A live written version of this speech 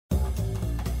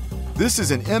This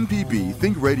is an MPB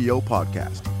Think Radio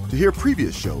podcast. To hear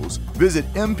previous shows, visit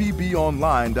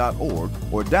mpbonline.org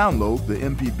or download the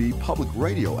MPB Public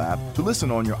Radio app to listen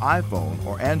on your iPhone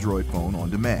or Android phone on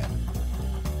demand.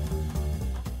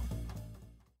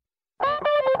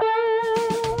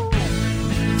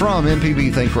 From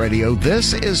MPB Think Radio,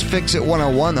 this is Fix It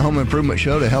 101, the home improvement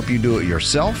show to help you do it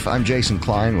yourself. I'm Jason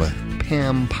Klein with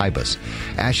Pam Pybus,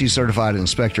 ASHI certified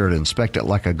inspector at Inspect It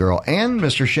Like a Girl, and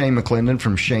Mr. Shane McClendon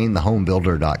from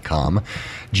ShaneTheHomeBuilder.com.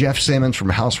 Jeff Simmons from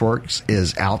Houseworks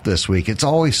is out this week. It's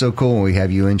always so cool when we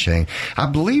have you in, Shane. I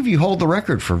believe you hold the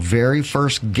record for very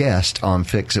first guest on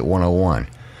Fix It 101,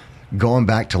 going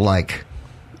back to like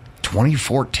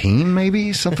 2014,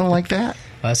 maybe, something like that.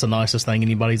 That's the nicest thing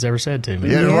anybody's ever said to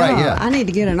me. Yeah, right, yeah. I need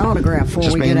to get an autograph before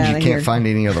Just we get out of here. means you can't find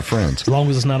any other friends. As long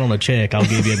as it's not on a check, I'll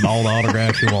give you all the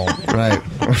autographs you want. Right.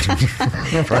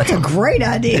 That's a great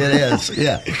idea. It is,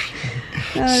 yeah.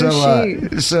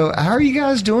 So how are you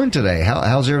guys doing today?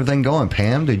 How's everything going?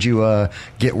 Pam, did you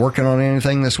get working on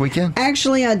anything this weekend?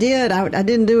 Actually, I did. I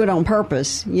didn't do it on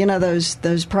purpose. You know,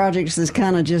 those projects is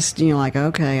kind of just, like,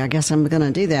 okay, I guess I'm going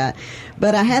to do that.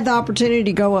 But I had the opportunity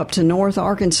to go up to North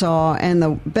Arkansas, and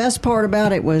the best part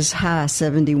about it was high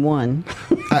 71.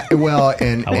 I would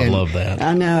love that.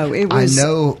 I know. It was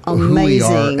amazing. Who we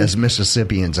are as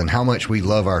Mississippians and how much we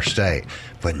love our state.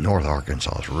 But North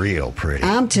Arkansas is real pretty.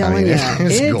 I'm telling you,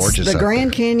 it's gorgeous. The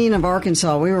Grand Canyon of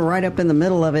Arkansas. We were right up in the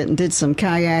middle of it and did some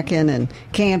kayaking and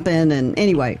camping. And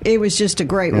anyway, it was just a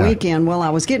great weekend. Well, I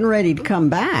was getting ready to come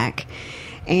back,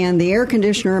 and the air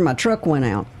conditioner in my truck went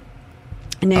out.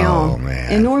 Now,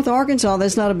 in North Arkansas,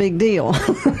 that's not a big deal.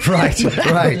 Right.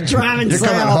 Driving You're south.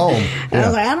 coming home. Yeah. I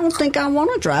was like, I don't think I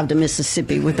want to drive to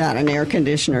Mississippi without an air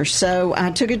conditioner. So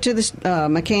I took it to the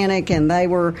mechanic, and they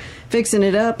were fixing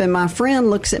it up. And my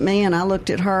friend looks at me, and I looked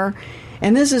at her.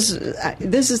 And this is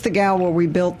the gal where we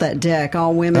built that deck,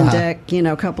 all women deck,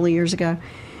 a couple of years ago.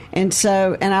 And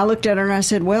I looked at her, and I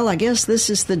said, well, I guess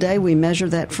this is the day we measure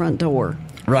that front door.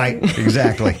 Right,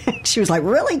 exactly. She was like,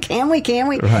 really? Can we?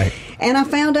 Right. And I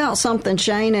found out something,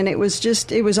 Shane, and it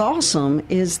was awesome,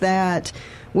 is that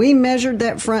we measured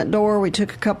that front door, we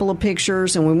took a couple of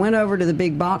pictures, and we went over to the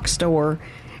big box store,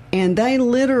 and they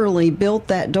literally built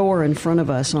that door in front of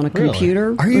us on a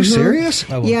computer. Are you serious?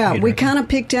 Yeah, we kind of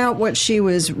picked out what she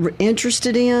was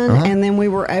interested in, and then we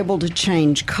were able to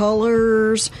change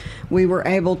colors. We were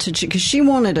able to, because she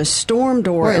wanted a storm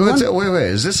door. Wait,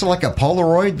 is this like a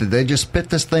Polaroid? Did they just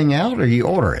spit this thing out, or you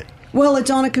order it? Well, it's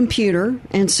on a computer,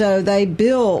 and so they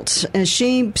built, and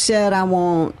she said, I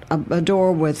want a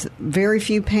door with very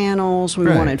few panels. We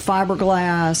wanted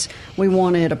fiberglass. We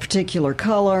wanted a particular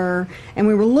color. And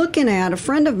we were looking at, a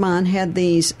friend of mine had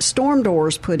these storm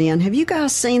doors put in. Have you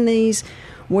guys seen these?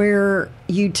 Where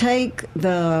you take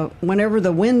whenever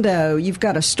the window, you've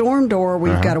got a storm door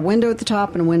where you've got a window at the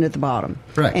top and a window at the bottom.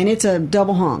 Right. And it's a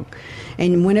double hung.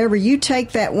 And whenever you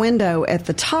take that window at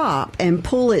the top and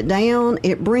pull it down,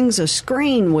 it brings a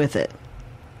screen with it.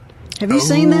 Have you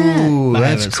seen that? Ooh,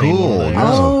 that's cool.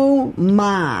 Oh,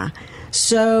 my.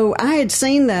 So I had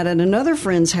seen that at another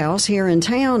friend's house here in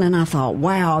town, and I thought,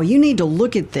 wow, you need to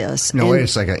look at this. No, wait a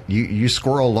second. You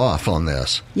squirreled off on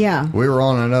this. Yeah. We were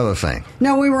on another thing.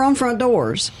 No, we were on front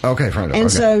doors. Okay, front door. And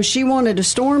so she wanted a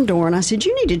storm door, and I said,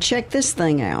 you need to check this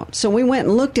thing out. So we went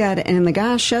and looked at it, and the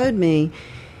guy showed me,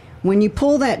 when you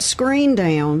pull that screen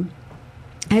down,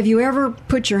 have you ever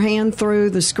put your hand through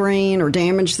the screen or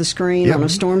damaged the screen on a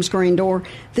storm screen door?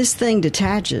 This thing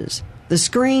detaches. The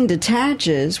screen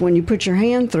detaches when you put your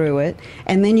hand through it,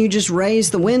 and then you just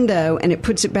raise the window, and it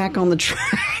puts it back on the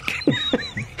track.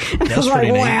 I was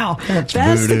like, wow, that's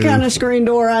the kind of screen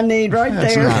door I need there.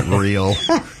 That's not real.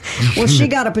 Well, she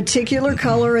got a particular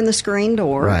color in the screen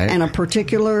door and a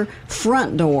particular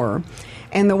front door.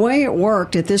 And the way it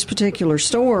worked at this particular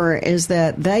store is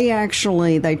that they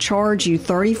charge you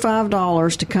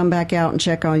 $35 to come back out and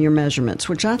check all your measurements,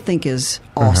 which I think is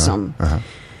awesome.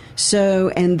 So,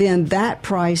 and then that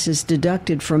price is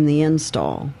deducted from the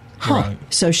install. Right.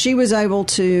 So she was able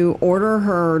to order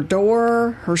her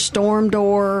door, her storm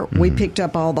door. We picked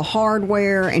up all the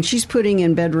hardware, and she's putting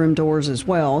in bedroom doors as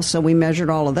well. So we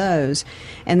measured all of those.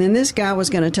 And then this guy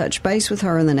was going to touch base with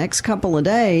her in the next couple of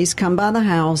days, come by the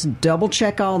house, double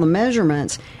check all the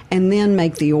measurements, and then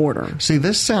make the order. See,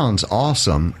 this sounds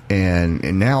awesome.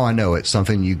 And now I know it's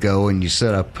something you go and you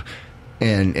set up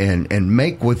and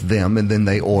make with them, and then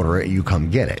they order it, you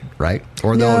come get it, right?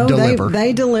 Or they'll deliver.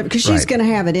 They deliver, because she's going to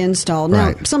have it installed.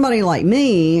 Now, somebody like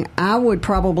me, I would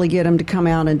probably get them to come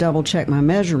out and double check my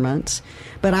measurements,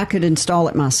 but I could install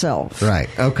it myself. Right.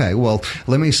 Okay. Well,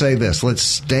 let me say this. Let's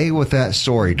stay with that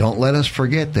story. Don't let us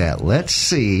forget that. Let's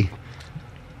see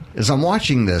as I'm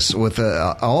watching this with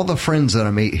all the friends that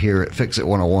I meet here at Fix It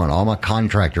 101, all my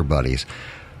contractor buddies,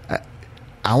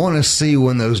 I want to see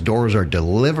when those doors are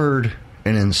delivered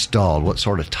and installed, what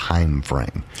sort of time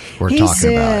frame we're talking about. He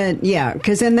said, yeah,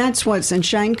 because and that's what's, and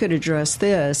Shane could address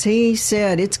this. He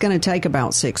said it's going to take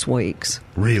about 6 weeks.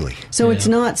 Really? So it's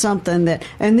not something that,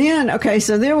 and then, okay,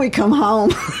 so then we come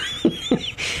home,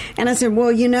 and I said,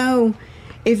 well, you know,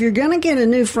 if you're going to get a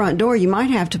new front door, you might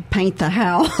have to paint the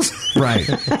house. Right.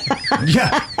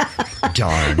 Yeah.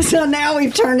 Darn. So now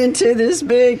we've turned into this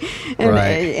big. And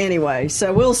anyway,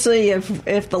 so we'll see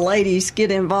if the ladies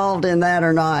get involved in that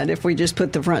or not. If we just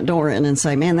put the front door in and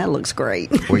say, man, that looks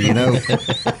great. Well, you know,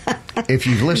 if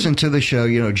you've listened to the show,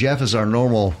 you know, Jeff is our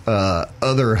normal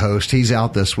other host. He's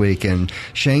out this week, and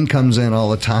Shane comes in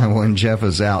all the time when Jeff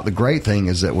is out. The great thing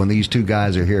is that when these two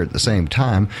guys are here at the same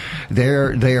time, they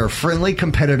are friendly,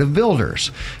 competitive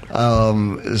builders.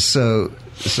 So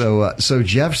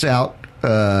Jeff's out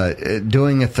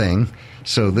doing a thing.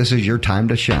 So this is your time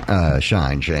to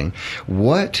shine, Shane.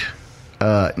 What?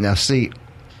 Now, see,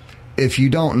 if you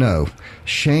don't know,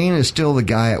 Shane is still the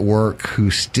guy at work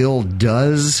who still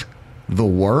does the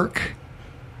work.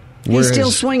 He's still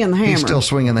swinging the hammer. He's still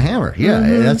swinging the hammer. Yeah,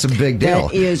 that's a big deal.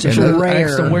 That is rare.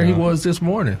 Asked him where he was this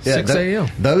morning, 6 a.m.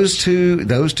 Those two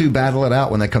battle it out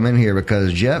when they come in here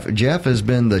because Jeff has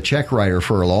been the check writer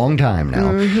for a long time now.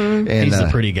 And he's the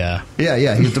pretty guy.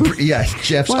 Yeah, he's the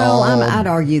Jeff's well, I'd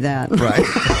argue that. Right.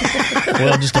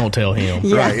 Well, just don't tell him.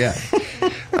 Yeah. Right, yeah.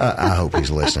 I hope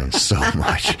he's listening so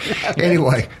much.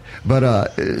 Anyway, but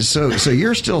so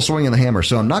you're still swinging the hammer.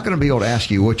 So I'm not going to be able to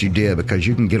ask you what you did because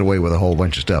you can get away with a whole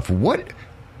bunch of stuff. What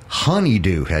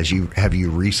honeydew have you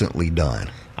recently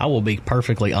done? I will be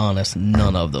perfectly honest,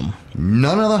 none of them.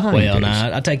 None of the honeydews? Well,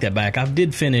 no, I take that back. I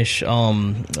did finish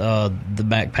the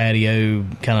back patio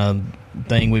kind of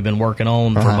thing we've been working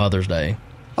on for Mother's Day.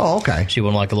 Oh, okay. She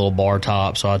wanted like a little bar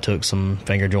top, so I took some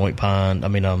finger joint pine.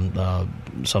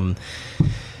 Some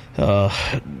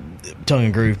tongue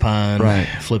and groove pine,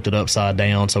 flipped it upside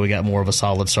down so we got more of a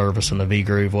solid surface, and the V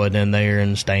groove wasn't in there,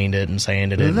 and stained it and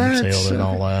sanded it and sealed it and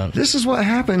all that. This is what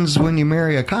happens when you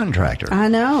marry a contractor. I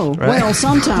know. Right? Well,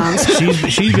 sometimes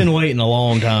she's been waiting a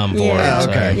long time for it.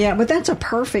 Okay. Yeah, but that's a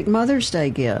perfect Mother's Day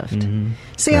gift. Mm-hmm.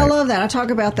 See, I love that. I talk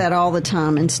about that all the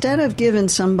time. Instead of giving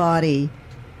somebody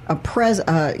a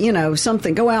present,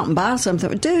 something, go out and buy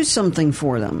something, do something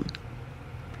for them.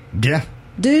 Yeah.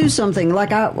 Do something.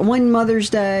 Like one Mother's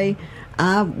Day,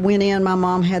 I went in, my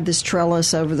mom had this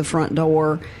trellis over the front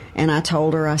door, and I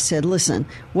told her, I said, listen,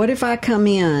 what if I come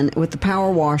in with the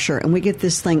power washer and we get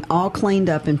this thing all cleaned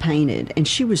up and painted? And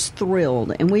she was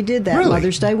thrilled. And we did that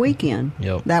Mother's Day weekend.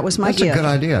 Yep. That was my gift. That's a good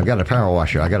idea. I've got a power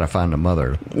washer. I got to find a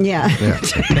mother. Yeah.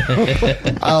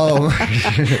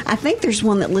 I think there's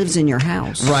one that lives in your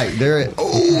house. Right. There.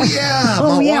 Oh, yeah.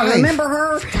 Oh, my yeah. wife. Remember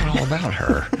her? I forgot all about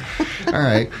her. All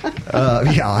right.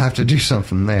 I'll have to do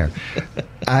something there.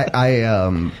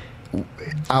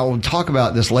 I'll talk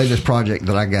about this latest project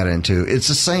that I got into. It's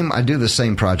the same. I do the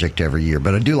same project every year,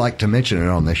 but I do like to mention it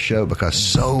on this show because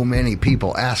so many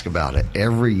people ask about it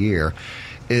every year.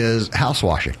 Is house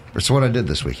washing. It's what I did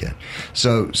this weekend.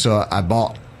 So I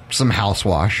bought some house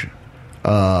wash,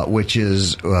 which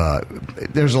is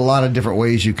there's a lot of different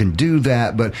ways you can do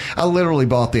that, but I literally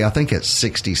bought I think it's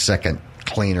 60-second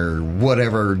cleaner,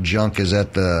 whatever junk is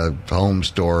at the home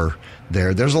store.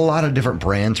 There's a lot of different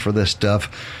brands for this stuff.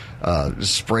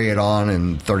 Spray it on,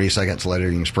 and 30 seconds later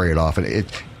you can spray it off. And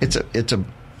it's a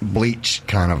bleach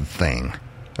kind of thing.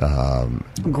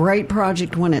 Great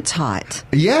project when it's hot.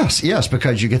 Yes,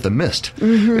 because you get the mist.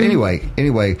 Mm-hmm.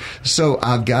 Anyway, so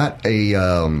I've got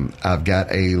a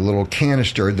little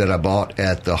canister that I bought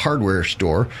at the hardware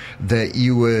store that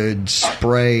you would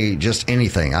spray just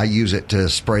anything. I use it to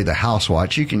spray the house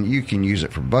wash. You can use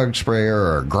it for bug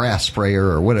sprayer or grass sprayer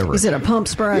or whatever. Is it a pump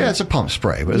spray? Yeah, it's a pump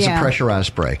spray, but it's a pressurized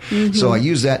spray. Mm-hmm. So I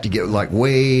use that to get like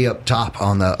way up top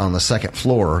on the second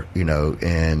floor,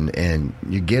 and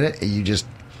you get it, you just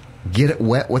get it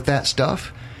wet with that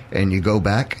stuff, and you go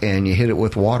back and you hit it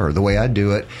with water. The way I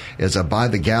do it is I buy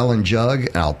the gallon jug,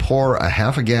 and I'll pour a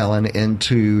half a gallon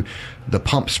into the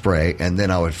pump spray, and then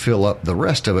I would fill up the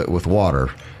rest of it with water.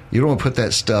 You don't want to put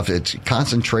that stuff, it's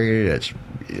concentrated,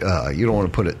 you don't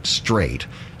want to put it straight,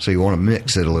 so you want to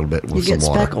mix it a little bit with some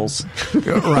water. You get speckles.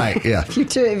 Right, yeah. If you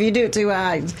do it too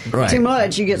high, too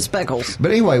much, you get speckles. But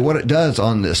anyway, what it does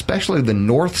especially the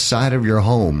north side of your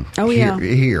home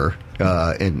here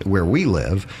in where we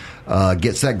live,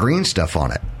 gets that green stuff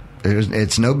on it.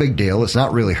 It's no big deal. It's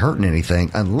not really hurting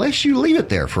anything unless you leave it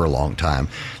there for a long time.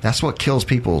 That's what kills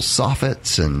people's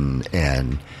soffits,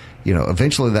 and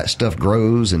eventually that stuff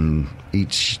grows and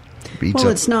eats eats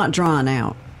it's not drying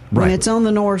out. Right. When it's on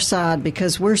the north side,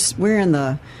 because we're in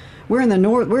the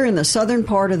southern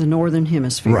part of the northern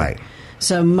hemisphere. Right.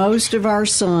 So most of our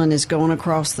sun is going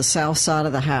across the south side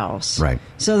of the house. Right.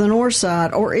 So the north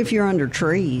side, or if you're under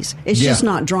trees, it's just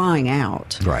not drying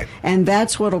out. Right. And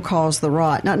that's what will cause the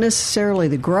rot. Not necessarily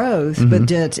the growth, but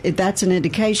that's an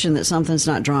indication that something's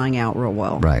not drying out real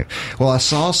well. Right. Well, I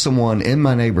saw someone in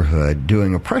my neighborhood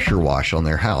doing a pressure wash on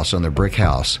their house, on their brick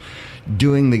house,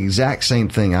 doing the exact same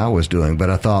thing I was doing.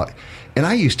 But I thought, and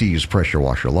I used to use a pressure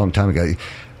washer a long time ago.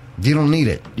 You don't need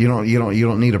it. You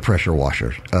don't need a pressure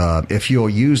washer. If you'll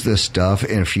use this stuff,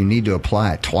 and if you need to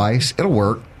apply it twice, it'll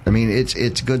work. I mean,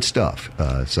 it's good stuff.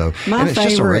 And it's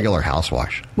just a regular house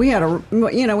wash. We had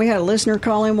a listener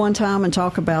call in one time and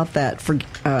talk about that for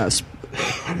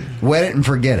wet it and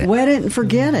forget it. Wet it and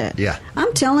forget it. Yeah.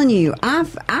 I'm telling you,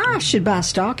 I should buy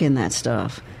stock in that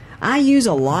stuff. I use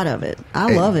a lot of it.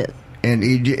 I love it. And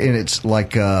it's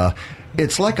like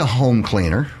it's like a home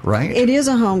cleaner, right? It is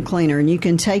a home cleaner, and you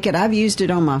can take it. I've used it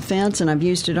on my fence, and I've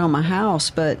used it on my house,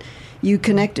 but you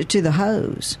connect it to the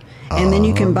hose, and then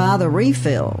you can buy the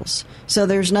refills. So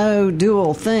there's no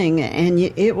dual thing, and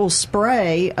it will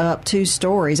spray up 2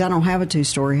 stories. I don't have a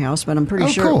 2-story house, but I'm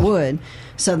pretty sure it would.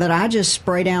 So that I just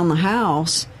spray down the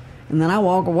house, and then I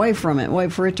walk away from it,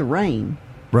 wait for it to rain.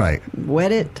 Right.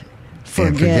 Wet it.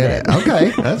 Forget it. Okay,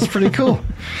 that's pretty cool.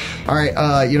 All right,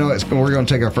 we're going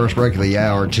to take our first break of the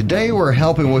hour. Today we're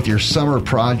helping with your summer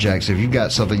projects. If you've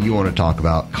got something you want to talk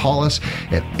about, call us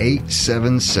at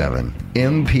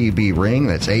 877-MPB-RING.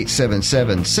 That's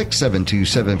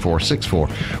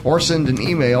 877-672-7464. Or send an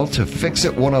email to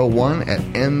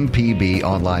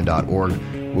fixit101@mpbonline.org.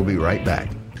 We'll be right back.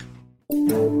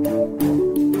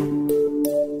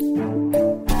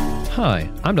 Hi,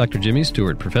 I'm Dr. Jimmy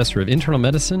Stewart, Professor of Internal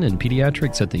Medicine and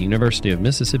Pediatrics at the University of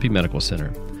Mississippi Medical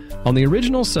Center. On the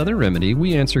original Southern Remedy,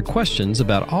 we answer questions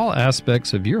about all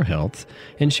aspects of your health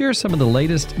and share some of the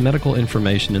latest medical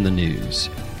information in the news.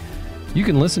 You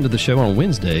can listen to the show on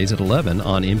Wednesdays at 11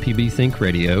 on MPB Think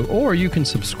Radio, or you can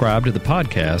subscribe to the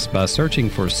podcast by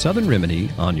searching for Southern Remedy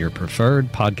on your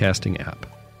preferred podcasting app.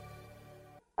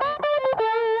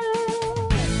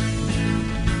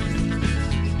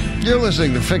 You're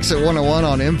listening to Fix It 101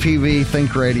 on MPB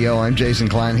Think Radio. I'm Jason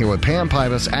Klein here with Pam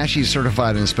Pybus, ASHI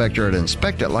Certified Inspector at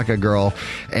Inspect It Like a Girl,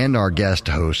 and our guest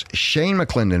host, Shane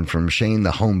McClendon from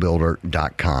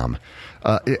ShaneTheHomebuilder.com.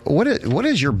 What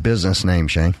is your business name,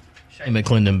 Shane? Shane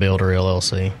McClendon Builder,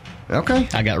 LLC. Okay.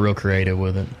 I got real creative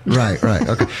with it. Right.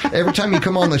 Okay. Every time you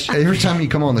come on the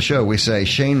show, we say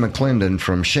Shane McClendon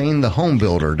from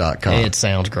ShaneTheHomebuilder.com. It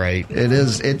sounds great. It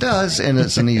is. It does, and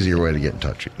it's an easier way to get in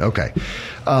touch with you. Okay.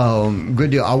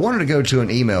 Good deal. I wanted to go to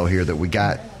an email here that we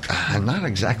got, not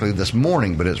exactly this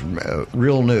morning, but it's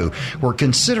real new. We're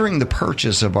considering the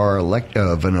purchase of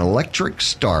an electric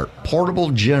start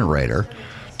portable generator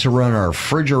to run our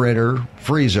refrigerator,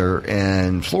 freezer,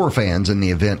 and floor fans in the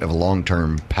event of a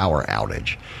long-term power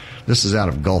outage. This is out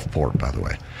of Gulfport, by the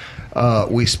way.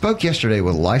 We spoke yesterday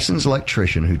with a licensed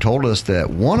electrician who told us that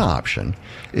one option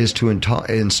is to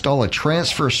install a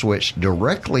transfer switch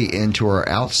directly into our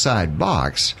outside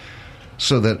box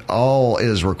so that all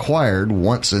is required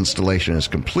once installation is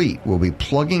complete will be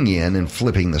plugging in and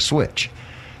flipping the switch.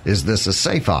 Is this a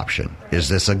safe option? Is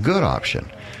this a good option?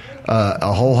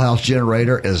 A whole house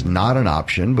generator is not an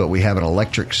option, but we have an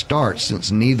electric start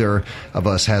since neither of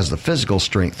us has the physical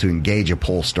strength to engage a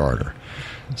pull starter.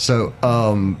 So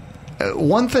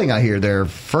one thing I hear there,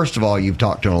 first of all, you've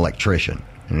talked to an electrician.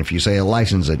 And if you say a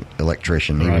licensed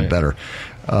electrician, even better.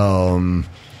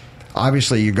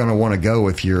 Obviously, you're going to want to go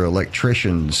with your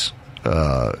electrician's,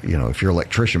 if your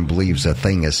electrician believes a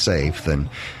thing is safe, then...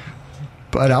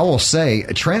 But I will say,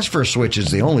 a transfer switch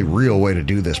is the only real way to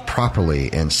do this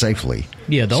properly and safely.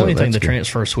 Yeah, the only thing the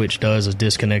transfer switch does is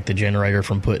disconnect the generator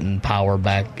from putting power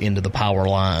back into the power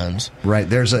lines. Right.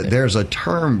 There's a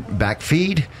term,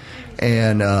 backfeed,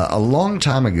 and a long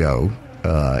time ago,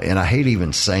 and I hate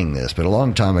even saying this, but a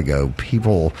long time ago,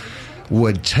 people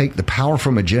would take the power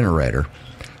from a generator,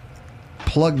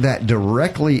 plug that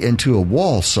directly into a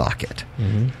wall socket,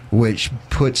 which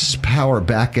puts power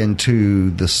back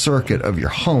into the circuit of your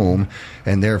home,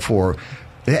 and therefore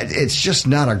it's just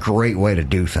not a great way to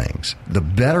do things. The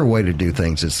better way to do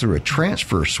things is through a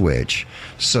transfer switch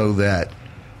so that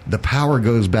the power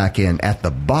goes back in at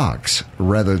the box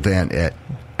rather than at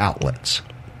outlets.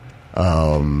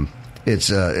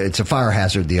 It's a fire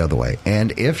hazard the other way.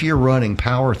 And if you're running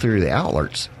power through the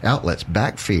outlets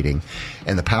backfeeding,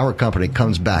 and the power company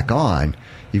comes back on,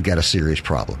 you've got a serious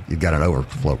problem. You've got an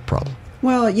overflow problem.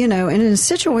 Well, and in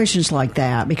situations like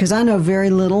that, because I know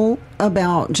very little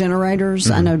about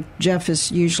generators, I know Jeff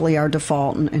is usually our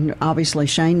default, and obviously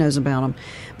Shane knows about them,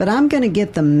 but I'm going to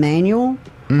get the manual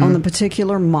on the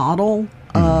particular model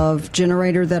of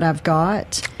generator that I've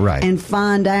got, and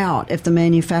find out if the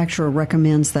manufacturer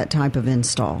recommends that type of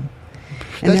install.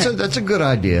 That's a good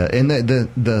idea. And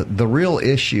the real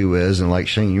issue is, and like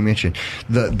Shane, you mentioned,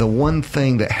 the one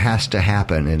thing that has to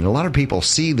happen, and a lot of people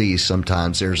see these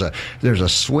sometimes, there's a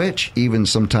switch even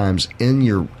sometimes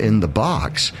in the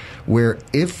box where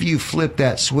if you flip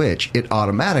that switch, it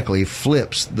automatically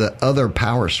flips the other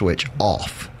power switch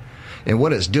off. And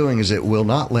what it's doing is it will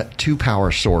not let two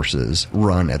power sources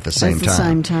run at the same time. At the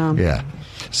same time. Yeah.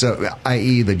 So,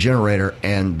 i.e. the generator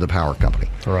and the power company.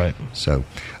 Right. So,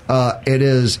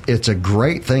 it's a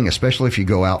great thing, especially if you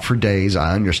go out for days.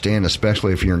 I understand,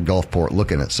 especially if you're in Gulfport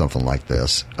looking at something like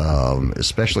this,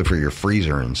 especially for your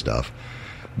freezer and stuff.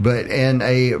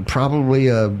 And probably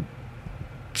a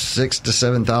 6,000 to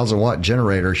 7,000 watt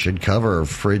generator should cover a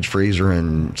fridge, freezer,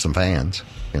 and some fans.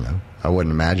 I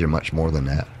wouldn't imagine much more than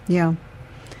that. Yeah.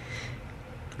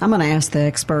 I'm going to ask the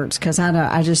experts because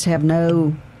I just have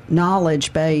no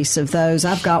knowledge base of those.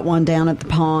 I've got one down at the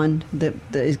pond that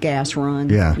is gas run.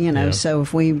 Yeah. So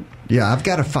if we... Yeah, I've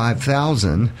got a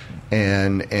 5,000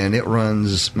 and it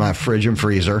runs my fridge and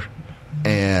freezer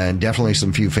and definitely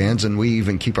some few fans, and we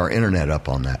even keep our internet up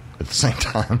on that at the same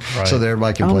time so that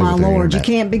everybody can play with their Lord, internet.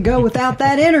 You can't go without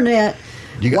that internet.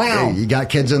 You got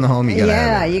kids in the home, you got to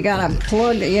have it. You got to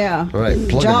plug it, Right,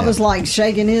 Job is like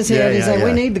shaking his head. He's like,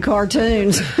 we need the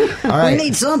cartoons. All right. We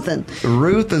need something.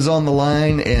 Ruth is on the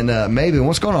line, and maybe,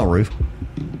 what's going on, Ruth?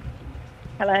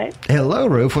 Hello. Hello,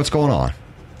 Ruth. What's going on?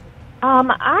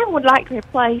 I would like to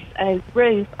replace a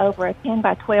roof over a 10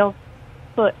 by 12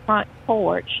 foot front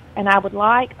porch, and I would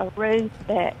like a roof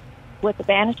that, with a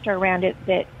banister around it,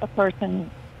 that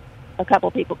a couple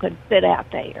people could sit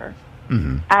out there.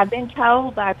 Mm-hmm. I've been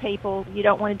told by people you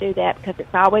don't want to do that because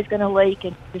it's always going to leak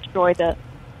and destroy the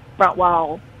front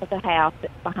wall of the house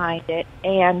that's behind it.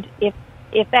 And if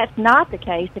that's not the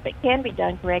case, if it can be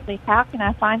done correctly, how can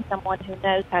I find someone who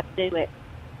knows how to do it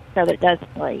so that it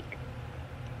doesn't leak?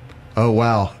 Oh,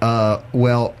 wow.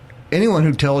 Well, anyone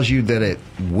who tells you that it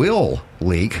will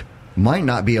leak might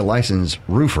not be a licensed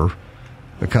roofer,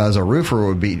 because a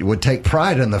roofer would take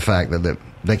pride in the fact that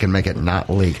they can make it not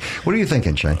leak. What are you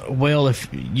thinking, Shane? Well, if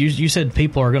you said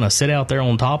people are going to sit out there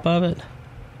on top of it?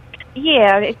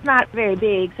 Yeah, it's not very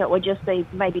big, so it would just be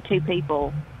maybe two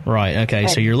people. Right, okay,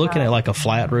 so you're looking at like a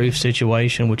flat roof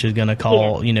situation, which is going to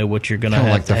call, what you're going to have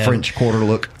like the French Quarter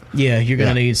look. Yeah, you're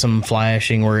going to need some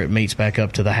flashing where it meets back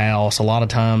up to the house. A lot of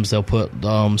times they'll put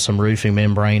some roofing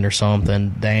membrane or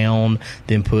something down,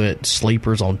 then put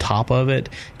sleepers on top of it,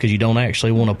 because you don't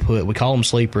actually want to we call them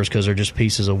sleepers because they're just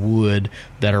pieces of wood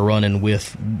that are running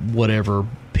with whatever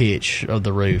pitch of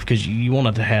the roof, because you want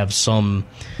it to have some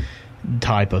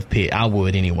type of pitch. I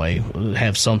would anyway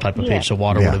have some type of pitch so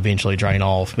water would eventually drain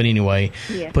off. But anyway,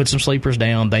 put some sleepers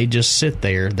down. They just sit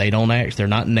there. They're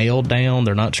not nailed down,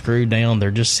 they're not screwed down,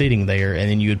 they're just sitting there. And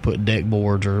then you would put deck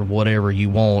boards or whatever you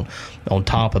want on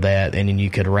top of that, and then you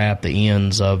could wrap the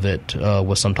ends of it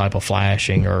with some type of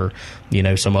flashing or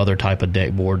some other type of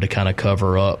deck board to kind of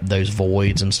cover up those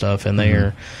voids and stuff in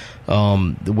there.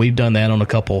 We've done that on a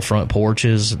couple of front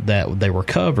porches that they were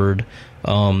covered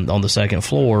on the second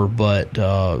floor,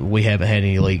 but we haven't had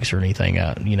any leaks or anything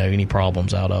any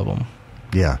problems out of them.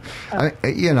 Yeah.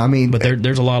 But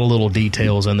there's a lot of little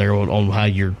details in there on how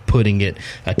you're putting it,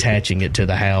 attaching it to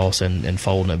the house and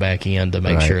folding it back in to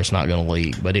make sure it's not going to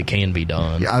leak, but it can be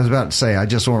done. Yeah, I was about to say, I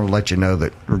just want to let you know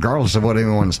that regardless of what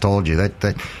anyone's told you,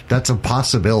 that's a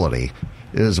possibility.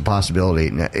 It is a possibility.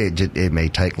 It may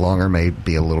take longer, may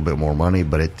be a little bit more money,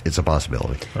 but it's a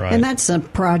possibility. Right. And that's a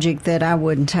project that I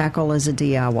wouldn't tackle as a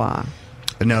DIY.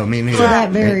 No, I mean, for that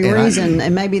very reason,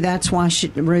 and maybe that's why,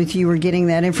 Ruth, you were getting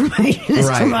that information.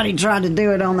 Somebody tried to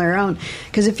do it on their own.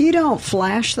 Because if you don't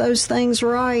flash those things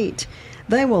right,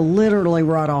 they will literally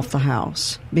rot off the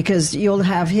house, because you'll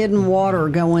have hidden water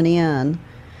going in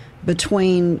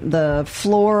between the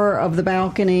floor of the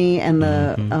balcony and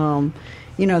the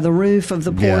the roof of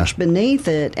the porch beneath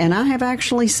it. And I have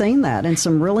actually seen that in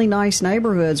some really nice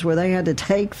neighborhoods where they had to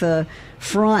take the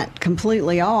front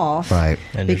completely off.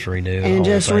 And just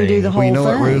redo the whole thing. Well, you know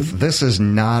what, Ruth? This is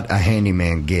not a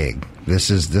handyman gig.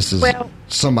 This is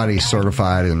somebody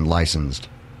certified and licensed.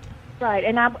 Right,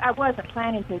 and I wasn't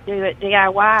planning to do it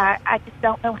DIY. I just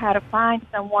don't know how to find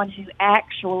someone who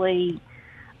actually,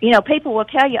 people will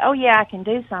tell you, oh, yeah, I can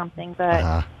do something,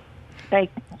 but they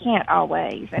can't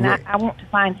always. And I want to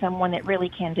find someone that really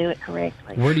can do it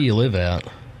correctly. Where do you live at?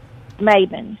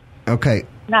 Maben. Okay.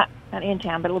 Not in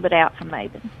town, but a little bit out from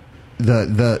Maben.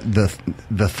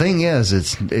 The thing is,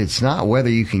 it's not whether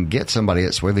you can get somebody;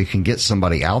 it's whether you can get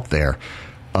somebody out there.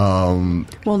 Well,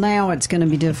 now it's going to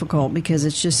be difficult because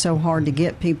it's just so hard to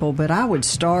get people. But I would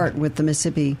start with the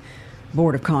Mississippi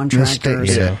Board of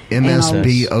Contractors.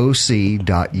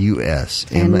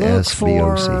 MSBOC.us. And look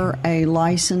for a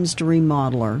licensed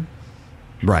remodeler.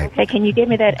 Right. Okay, can you give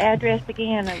me that address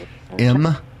again?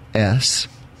 MSBOC.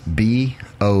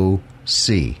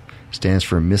 Stands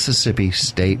for Mississippi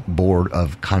State Board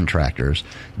of Contractors.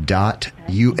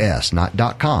 .us,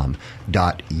 not .com.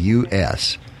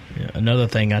 .us. Yeah, another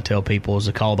thing I tell people is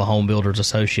to call the Home Builders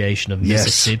Association of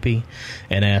Mississippi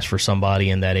and ask for somebody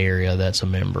in that area that's a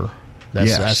member.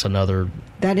 That's another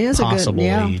that is possible a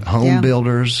good lead. Home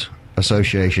Builders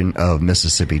Association of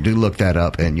Mississippi. Do look that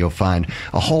up, and you'll find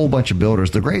a whole bunch of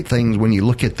builders. The great thing when you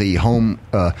look at the home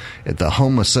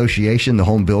association, the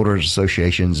home builders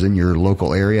associations in your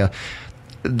local area,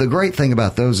 the great thing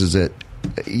about those is that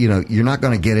you're not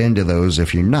going to get into those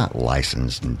if you're not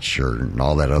licensed and insured and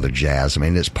all that other jazz. I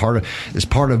mean, it's part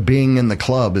of being in the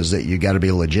club is that you got to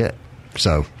be legit.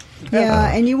 So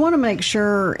and you want to make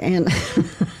sure and.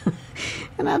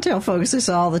 And I tell folks this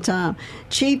all the time.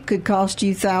 Cheap could cost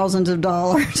you thousands of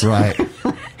dollars. Right.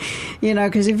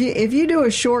 Because if you do a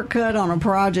shortcut on a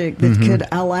project that could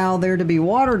allow there to be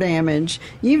water damage,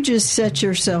 you've just set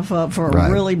yourself up for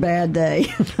a really bad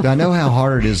day. I know how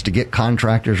hard it is to get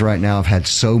contractors right now. I've had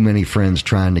so many friends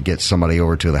trying to get somebody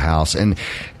over to the house. And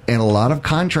a lot of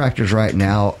contractors right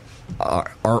now are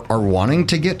wanting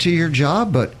to get to your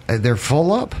job, but they're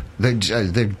full up. You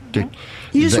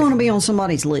just want to be on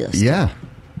somebody's list. Yeah.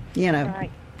 Right.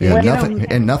 Yeah,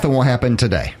 nothing will happen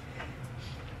today.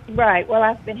 Right. Well,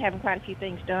 I've been having quite a few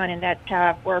things done, and that's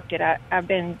how I've worked it. I've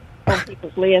been on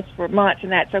people's lists for months,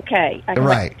 and that's okay.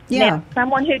 Right. Now,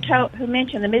 someone who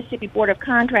mentioned the Mississippi Board of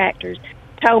Contractors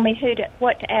told me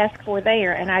what to ask for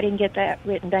there, and I didn't get that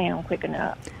written down quick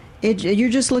enough. You're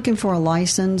just looking for a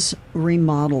licensed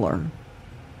remodeler.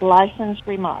 Licensed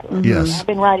remodeler. Yes. I've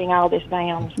been writing all this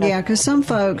down. Yeah, because some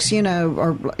folks,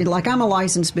 are like I'm a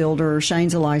licensed builder,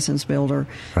 Shane's a licensed builder,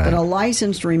 but a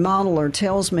licensed remodeler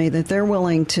tells me that they're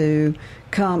willing to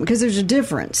come because there's a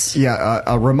difference. Yeah,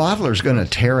 a remodeler is going to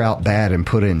tear out bad and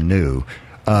put in new,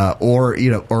 or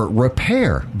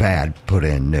repair bad, put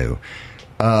in new.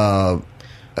 A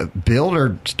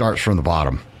builder starts from the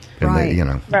bottom. Right.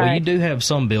 Well, you do have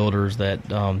some builders that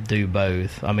do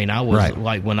both. I mean, I was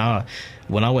like when I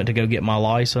went to go get my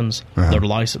license, the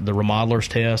remodeler's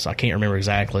test, I can't remember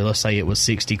exactly. Let's say it was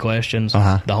 60 questions.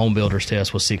 The home builder's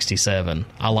test was 67.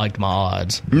 I liked my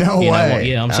odds. No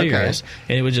way. Yeah, I'm serious.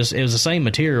 And it was the same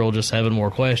material, just having more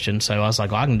questions. So I was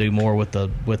like, well, I can do more with the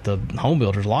home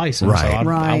builder's license. Right. So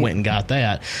I went and got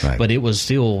that. Right. But it was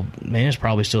still, it's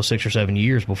probably still 6 or 7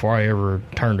 years before I ever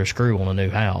turned a screw on a new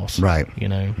house. Right.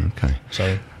 Okay.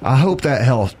 So I hope that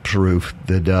helps, Ruth.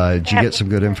 Did you get some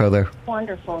good info there?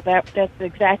 Wonderful. That's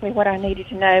exactly what I needed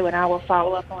to know, and I will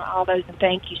follow up on all those, and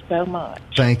thank you so much.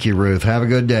 Thank you, Ruth. Have a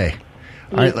good day.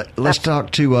 All right, let's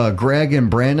talk to Greg and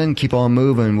Brandon. Keep on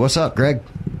moving. What's up, Greg?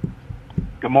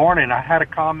 Good morning. I had a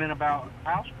comment about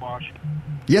house washing.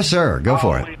 Yes, sir. Go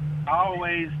for it. I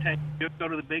always go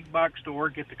to the big box store,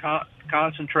 get the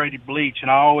concentrated bleach,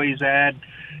 and I always add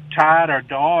Tide or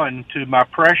Dawn to my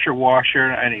pressure washer,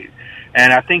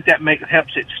 and I think that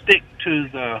helps it stick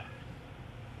to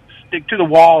the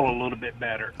wall a little bit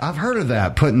better. I've heard of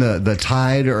that, putting the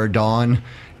Tide or Dawn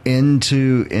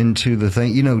into the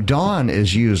thing. Dawn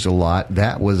is used a lot.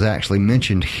 That was actually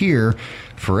mentioned here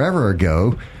forever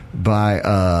ago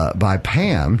by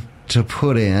Pam to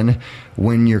put in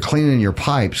when you're cleaning your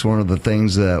pipes. One of the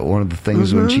things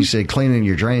when she said cleaning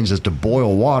your drains is to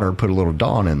boil water, put a little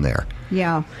Dawn in there.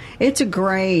 Yeah, it's a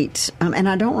great, and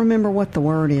I don't remember what the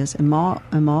word is.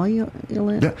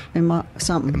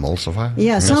 Emulsifier?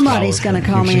 Yeah, somebody's going to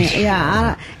call me.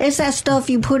 Yeah, it's that stuff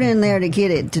you put in there to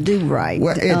get it to do right.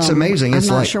 Well, it's amazing. It's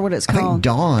I'm not sure what it's called. I think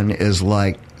Dawn is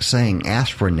like saying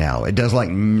aspirin now. It does like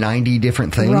 90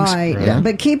 different things. Right. Yeah?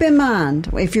 But keep in mind,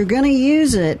 if you're going to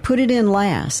use it, put it in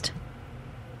last.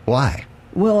 Why?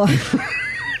 Well,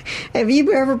 have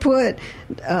you ever put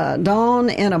Dawn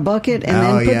in a bucket and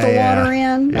then put the water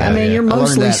in? Yeah, I mean, you're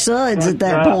mostly suds at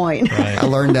that point. Right. I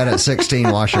learned that at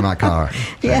 16 washing my car.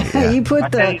 You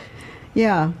put I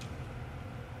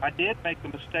did make a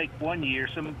mistake one year.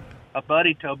 A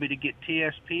buddy told me to get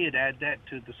TSP and add that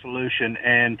to the solution,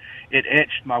 and it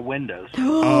etched my windows.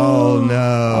 Oh,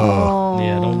 no.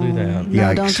 Yeah, don't do that. No,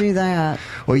 Yikes. don't do that.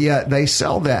 Well, yeah, they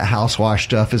sell that house wash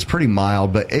stuff. It's pretty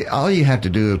mild, but all you have to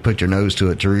do is put your nose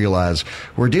to it to realize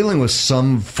we're dealing with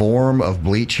some form of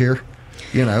bleach here.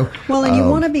 you know. Well, and you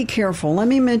want to be careful. Let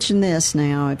me mention this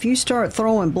now. If you start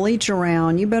throwing bleach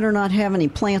around, you better not have any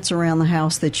plants around the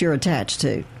house that you're attached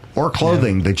to. Or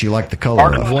clothing that you like the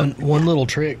color of. One little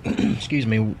trick, excuse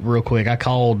me, real quick. I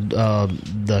called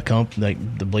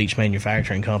the bleach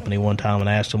manufacturing company one time and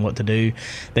asked them what to do.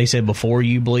 They said before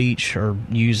you bleach or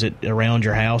use it around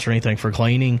your house or anything for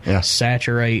cleaning,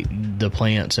 saturate the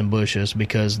plants and bushes,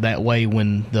 because that way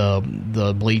when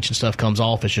the bleach and stuff comes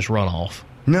off, it's just runoff.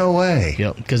 No way.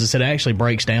 Yep, because it actually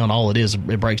breaks down. All it is,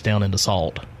 it breaks down into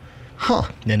salt. Huh.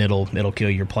 Then it'll kill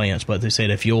your plants. But they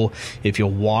said if you'll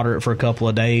water it for a couple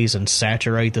of days and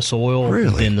saturate the soil,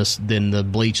 then the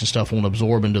bleach and stuff won't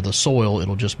absorb into the soil.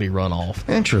 It'll just be runoff.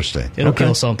 Interesting. It'll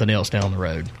kill something else down the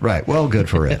road. Right. Well, good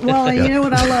for it. Well, you know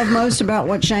what I love most about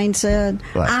what Shane said?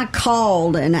 What? I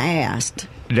called and asked.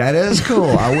 That is cool.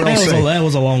 I will say that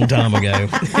was a long time ago.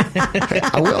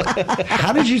 I will.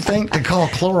 How did you think to call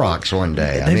Clorox one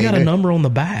day? They've got a number on the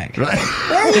back. Right.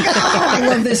 There you go. I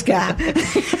love this guy.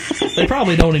 They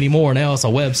probably don't anymore. Now it's a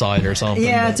website or something.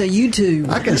 Yeah, it's a YouTube.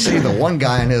 I can see the one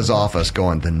guy in his office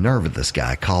going, the nerve of this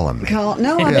guy calling me.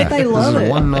 No, I bet they love this is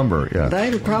it. One number. Yeah.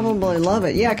 They probably love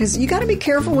it. Yeah, because you got to be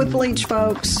careful with bleach,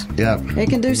 folks. Yep. It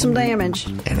can do some damage.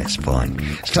 And it's fun.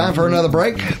 It's time for another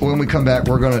break. When we come back,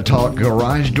 we're going to talk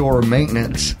garage door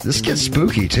maintenance. This gets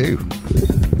spooky, too.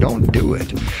 Don't do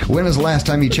it. When is the last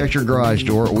time you checked your garage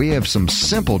door? We have some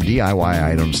simple DIY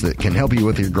items that can help you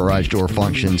with your garage door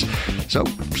functions. So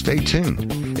stay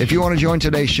tuned. If you want to join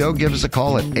today's show, give us a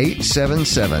call at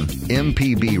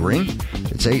 877-MPB-RING.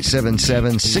 It's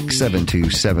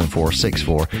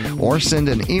 877-672-7464. Or send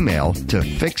an email to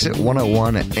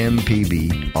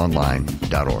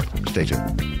fixit101@mpbonline.org. Stay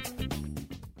tuned.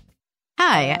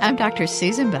 Hi, I'm Dr.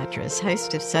 Susan Buttress,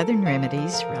 host of Southern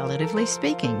Remedies, Relatively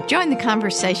Speaking. Join the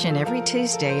conversation every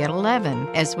Tuesday at 11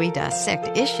 as we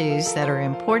dissect issues that are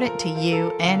important to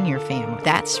you and your family.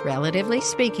 That's Relatively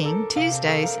Speaking,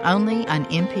 Tuesdays only on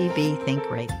MPB Think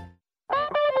Radio.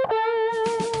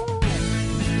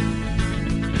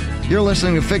 You're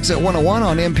listening to Fix It 101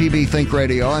 on MPB Think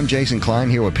Radio. I'm Jason Klein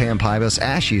here with Pam Pybus,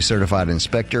 ASHI certified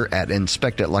inspector at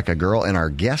Inspect It Like a Girl, and our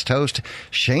guest host,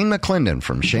 Shane McClendon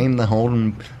from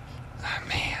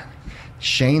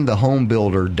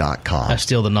ShaneTheHomeBuilder.com. That's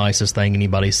still the nicest thing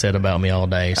anybody said about me all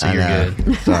day, so you're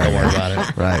good. Sorry. Don't worry about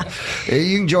it. Right.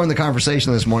 You can join the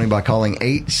conversation this morning by calling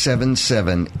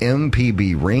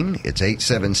 877-MPB-RING. It's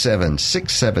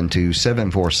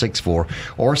 877-672-7464.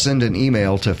 Or send an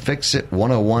email to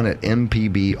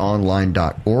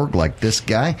fixit101@mpbonline.org like this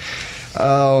guy.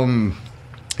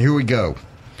 Here we go.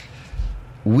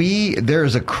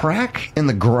 There's a crack in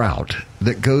the grout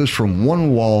that goes from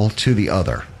one wall to the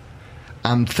other.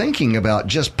 I'm thinking about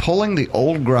just pulling the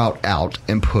old grout out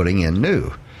and putting in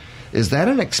new. Is that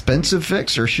an expensive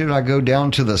fix, or should I go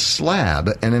down to the slab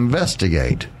and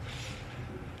investigate?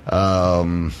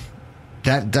 That's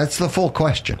the full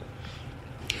question.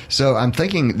 So I'm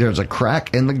thinking there's a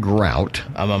crack in the grout.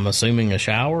 I'm assuming a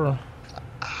shower?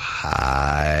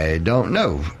 I don't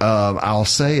know. I'll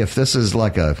say if this is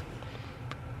like a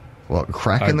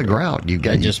crack in the grout. You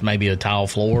got just maybe a tile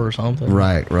floor or something.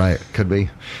 Right. Could be.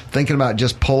 Thinking about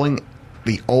just pulling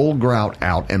the old grout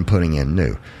out and putting in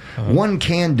new. One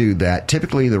can do that.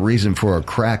 Typically, the reason for a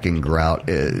crack in grout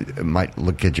might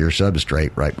look at your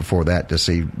substrate right before that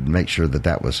to make sure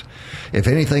that was, if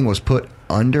anything was put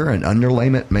under an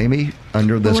underlayment, maybe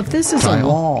under this. Well, if this is tile. a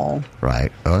wall,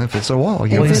 right? Well, if it's a wall,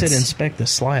 well, he said inspect the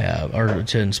slab or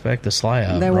to inspect the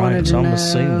slab. They right? wanted So to I'm know.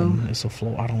 assuming it's a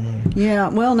floor. I don't know. Yeah.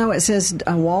 Well, no, it says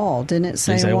a wall. Didn't it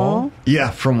say a wall?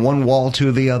 Yeah, from one wall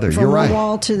to the other. From You're right. one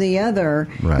wall to the other.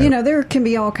 Right. You know, there can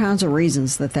be all kinds of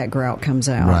reasons that grout comes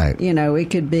out. Right. You know, it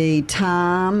could be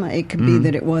time. It could be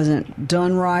that it wasn't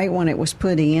done right when it was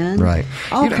put in. Right.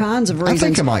 All kinds of reasons. I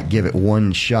think I might give it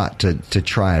one shot to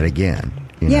try it again.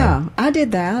 Yeah, I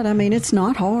did that. I mean, it's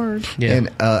not hard. Yeah. And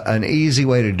an easy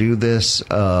way to do this,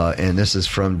 and this is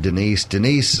from Denise.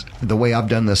 Denise, the way I've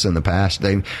done this in the past,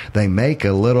 they make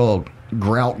a little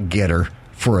grout getter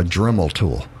for a Dremel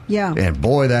tool. Yeah. And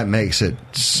boy, that makes it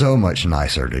so much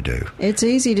nicer to do. It's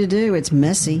easy to do. It's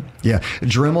messy. Yeah.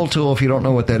 Dremel tool, if you don't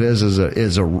know what that is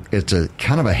it's a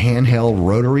kind of a handheld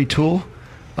rotary tool.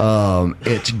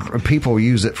 People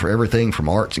use it for everything from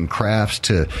arts and crafts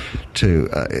to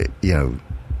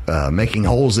making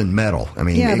holes in metal. I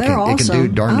mean, yeah, it awesome. can do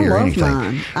darn near anything.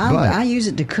 Mine. I use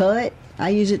it to cut. I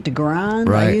use it to grind.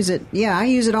 Right. I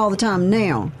use it all the time.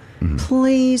 Now,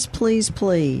 please, please,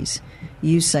 please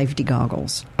use safety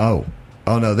goggles. Oh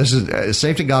no! This is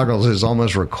safety goggles is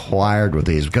almost required with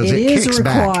these because it is kicks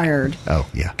required. back. Oh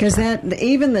yeah, because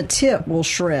even the tip will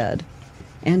shred.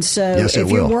 And so Yes, if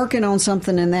it you're will. working on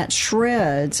something and that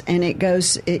shreds and it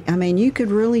goes, you could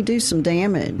really do some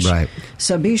damage. Right.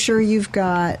 So be sure you've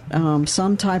got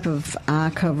some type of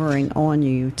eye covering on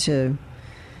you to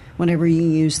whenever you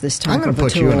use this type I'm going of to a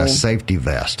put tool. you in a safety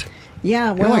vest.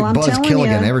 Yeah, You're well, like I'm Buzz telling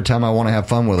Killigan you. every time I want to have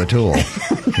fun with a tool.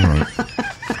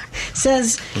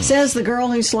 Says the girl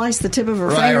who sliced the tip of her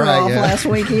Right, finger right, off yeah. last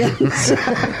weekend.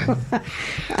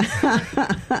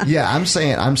 Yeah, I'm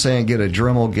saying get a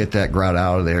Dremel, get that grout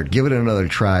out of there, give it another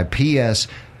try. P.S.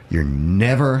 You're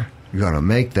never going to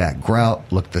make that grout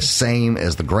look the same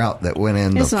as the grout that went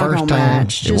in It's the not first gonna time.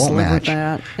 match. It Just won't live match. with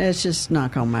that. It's just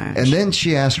not gonna match. And then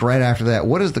she asked right after that,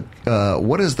 what is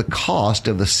the cost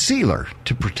of the sealer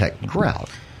to protect grout?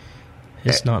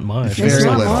 It's not much. Very It's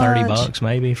like little. $30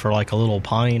 maybe for like a little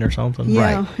pint or something.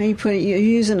 yeah, you're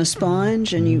using a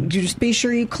sponge, and you just be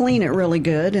sure you clean it really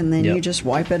good, and then Yep. you just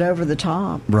wipe it over the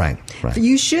top. Right.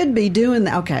 You should be doing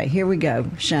that. Okay, here we go,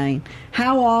 Shane.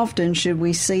 How often should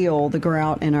we seal the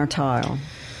grout in our tile?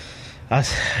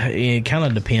 It kind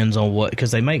of depends on what, because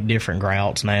they make different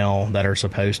grouts now that are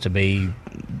supposed to be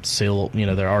sealed. They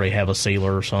already have a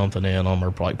sealer or something in them,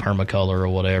 or like permacolor or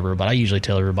whatever. But I usually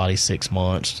tell everybody 6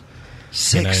 months.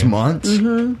 6 months?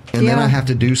 Mm-hmm. And then I have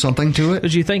to do something to it?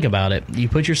 Because you think about it, you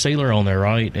put your sealer on there,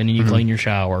 right, and then you clean your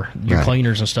shower. Your Right.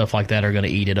 cleaners and stuff like that are going to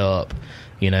eat it up.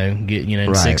 In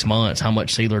Right. 6 months, how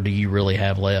much sealer do you really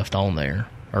have left on there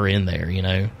or in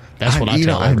there? That's what I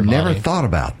tell I've everybody. never thought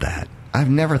about that. I've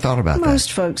never thought about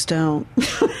Most folks don't.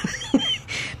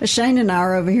 But Shane and I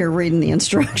are over here reading the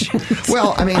instructions.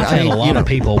 Well, I've had a lot of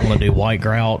people want to do white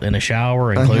grout in a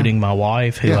shower, including my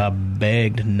wife, who I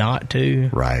begged not to.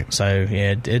 Right. So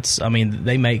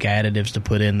they make additives to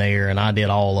put in there, and I did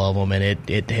all of them, and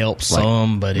it helps Like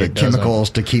some, but the it doesn't. chemicals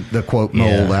to keep the quote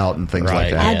mold Yeah. out and things like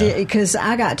Right. that. I did, because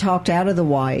I got talked out of the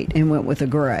white and went with a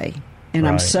gray. And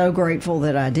I'm Right. so grateful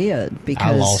that I did, because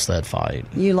I lost that fight.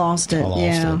 You lost it, I lost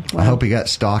yeah. it. I hope you got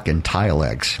stock in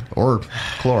Tilex or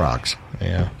Clorox.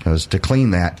 Yeah. Because to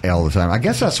clean that all the time, I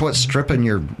guess that's what's stripping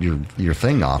your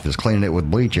thing off, is cleaning it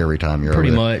with bleach every time you're Pretty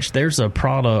over there. much. There's a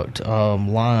product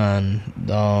line.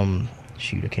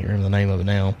 I can't remember the name of it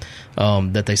now.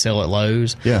 That they sell at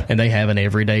Lowe's. Yeah. And they have an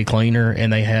everyday cleaner,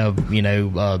 and they have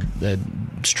a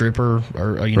stripper,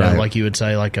 or Right. like you would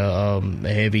say, like a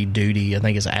heavy duty. I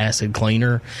think it's acid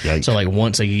cleaner. Yikes. So like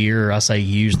once a year, I say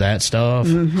use that stuff.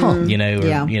 Mm-hmm.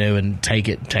 Yeah. And take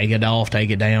it off, take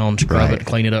it down, scrub Right. it,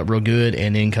 clean it up real good,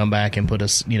 and then come back and put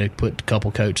a couple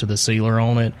coats of the sealer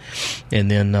on it, and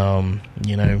then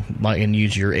and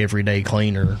use your everyday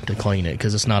cleaner to clean it,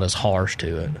 because it's not as harsh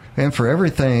to it. And for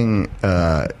everything,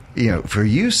 for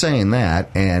you saying that,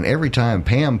 and every time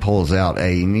Pam pulls out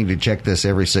you need to check this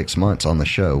every 6 months on the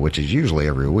show, which is usually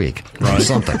every week, right?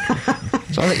 Something.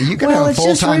 So you can Well, have a it's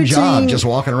just full-time job routine. just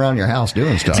walking around your house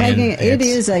doing stuff. It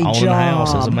is a all job. in the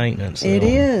house as a maintenance. It so.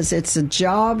 is. It's a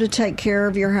job to take care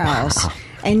of your house.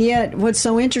 And yet, what's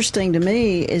so interesting to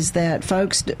me is that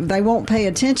folks, they won't pay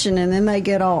attention, and then they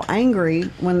get all angry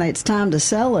when it's time to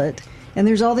sell it, and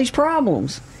there's all these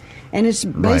problems. And it's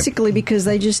basically because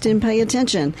they just didn't pay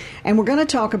attention. And we're going to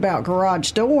talk about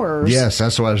garage doors. Yes,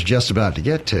 that's what I was just about to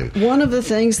get to. One of the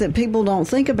things that people don't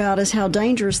think about is how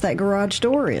dangerous that garage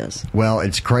door is. Well,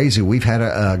 it's crazy. We've had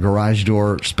a garage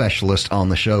door specialist on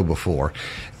the show before.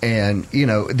 And,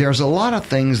 there's a lot of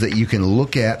things that you can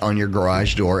look at on your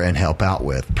garage door and help out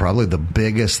with. Probably the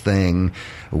biggest thing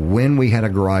when we had a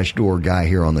garage door guy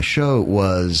here on the show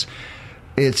was,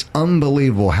 it's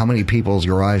unbelievable how many people's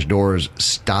garage doors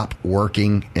stop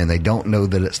working and they don't know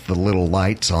that it's the little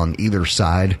lights on either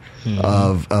side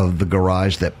of the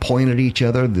garage that point at each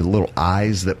other, the little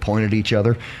eyes that point at each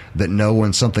other, that know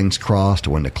when something's crossed,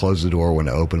 when to close the door, when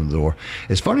to open the door.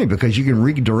 It's funny because you can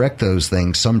redirect those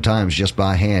things sometimes just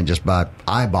by hand, just by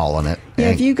eyeballing it. Yeah,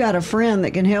 if you got a friend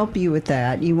that can help you with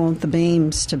that, you want the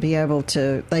beams to be able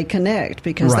to, they connect,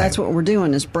 because Right. that's what we're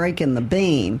doing, is breaking the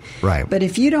beam. Right. But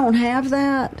if you don't have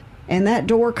that, and that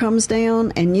door comes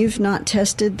down, and you've not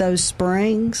tested those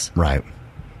springs, Right.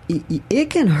 it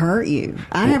can hurt you.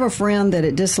 I have a friend that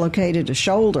had dislocated a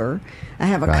shoulder. I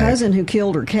have a Right. cousin who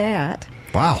killed her cat.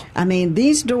 Wow. I mean,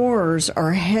 these doors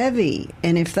are heavy,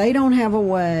 and if they don't have a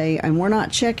way, and we're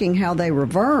not checking how they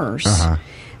reverse,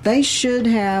 they should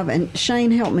have, and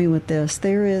Shane, help me with this,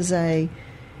 there is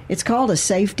it's called a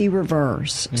safety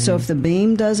reverse. So if the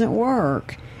beam doesn't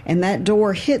work and that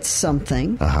door hits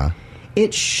something,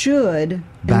 it should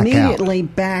immediately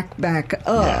back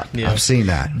up. Yeah. I've seen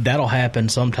that. That'll happen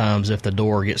sometimes if the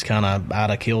door gets kind of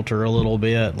out of kilter a little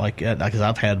bit. Like, because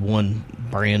I've had one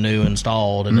brand new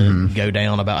installed and then go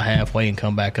down about halfway and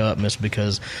come back up, and it's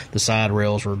because the side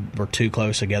rails were too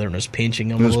close together and it was pinching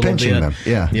them a little bit. Them.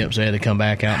 Yeah. Yep. So I had to come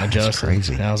back out and adjust.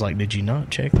 Crazy. And I was like, "Did you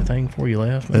not check the thing before you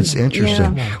left?" That's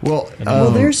interesting. Yeah. Well,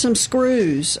 there's some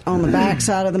screws on the back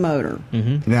side of the motor.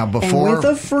 Now, before And with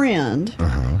a friend,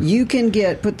 you can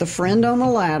put the friend on the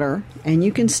ladder, and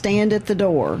you can stand at the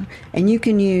door, and you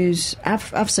can use.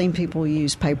 I've seen people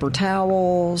use paper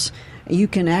towels. You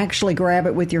can actually grab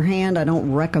it with your hand. I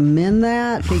don't recommend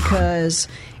that because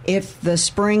if the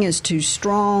spring is too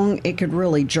strong, it could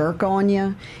really jerk on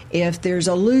you. If there's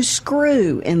a loose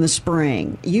screw in the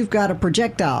spring, you've got a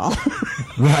projectile.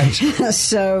 right.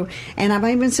 So, and I've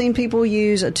even seen people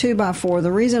use a 2x4.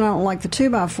 The reason I don't like the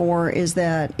 2x4 is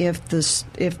that if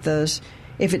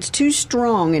it's too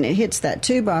strong and it hits that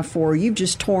 2x4, you've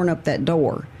just torn up that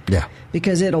door. Yeah.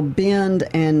 Because it'll bend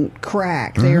and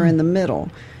crack there in the middle.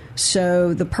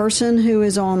 So the person who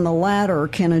is on the ladder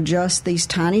can adjust these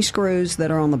tiny screws that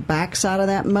are on the back side of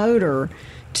that motor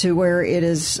to where it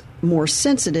is more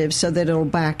sensitive so that it'll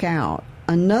back out.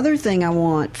 Another thing I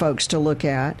want folks to look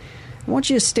at, I want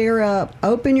you to stare up,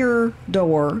 open your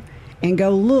door, and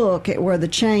go look at where the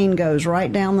chain goes right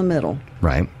down the middle.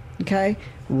 Right. Okay?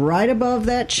 Right above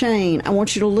that chain, I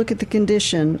want you to look at the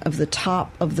condition of the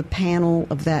top of the panel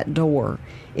of that door.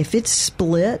 If it's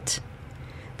split,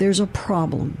 there's a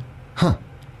problem. Huh.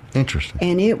 Interesting.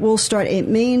 And it will start, it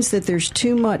means that there's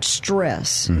too much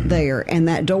stress there. And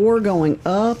that door going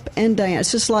up and down,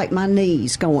 it's just like my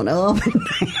knees going up and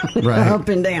down, right. up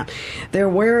and down. They're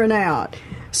wearing out.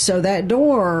 So that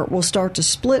door will start to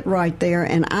split right there.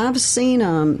 And I've seen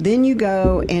them, then you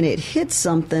go and it hits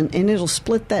something and it'll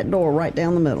split that door right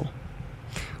down the middle.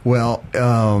 Well,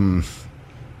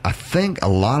 I think a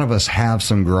lot of us have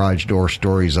some garage door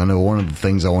stories. I know one of the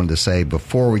things I wanted to say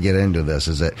before we get into this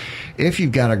is that if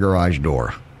you've got a garage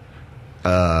door,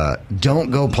 don't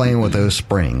go playing with those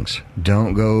springs.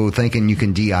 Don't go thinking you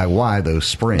can DIY those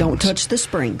springs. Don't touch the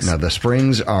springs. No, the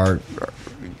springs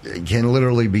can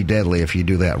literally be deadly if you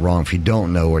do that wrong, if you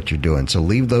don't know what you're doing. So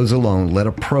leave those alone. Let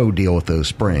a pro deal with those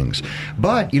springs.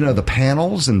 But, the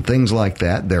panels and things like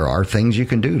that, there are things you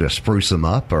can do to spruce them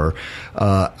up. Or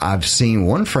I've seen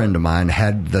one friend of mine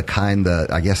had the kind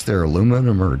that, I guess they're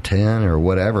aluminum or tin or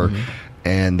whatever,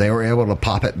 and they were able to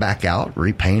pop it back out,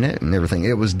 repaint it and everything.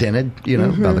 It was dented,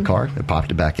 by the car. They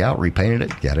popped it back out, repainted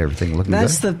it, got everything looking good.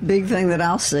 That's the big thing that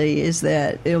I'll see is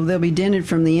that they'll be dented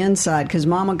from the inside because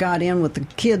Mama got in with the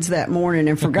kids that morning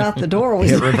and forgot the door was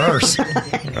hit reverse.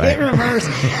 Hit reverse.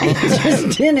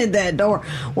 Just dented that door.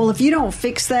 Well, if you don't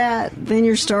fix that, then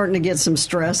you're starting to get some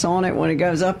stress on it when it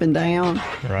goes up and down.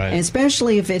 Right. And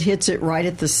especially if it hits it right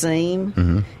at the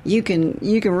seam, you can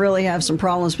really have some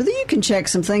problems. But then you can check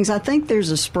some things. I think there's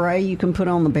a spray you can put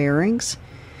on the bearings.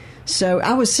 So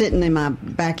I was sitting in my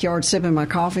backyard sipping my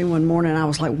coffee one morning, and I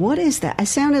was like, what is that? It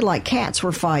sounded like cats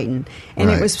were fighting. And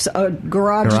It was a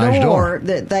garage door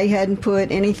that they hadn't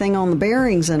put anything on the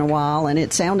bearings in a while, and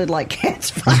it sounded like cats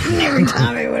fighting every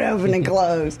time it would open and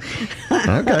close.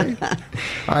 Okay.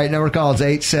 All right, number to call is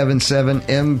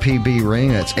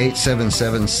 877-MPB-RING. That's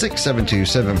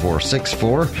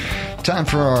 877-672-7464. Time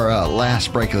for our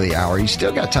last break of the hour. You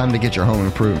still got time to get your home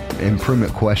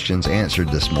improvement questions answered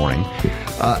this morning.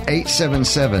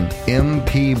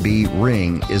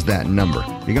 877-MPB-RING is that number.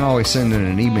 You can always send in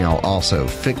an email also,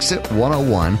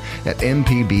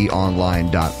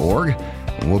 fixit101@mpbonline.org.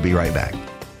 And we'll be right back.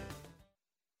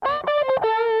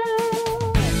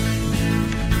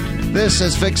 This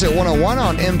is Fix It 101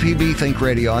 on MPB Think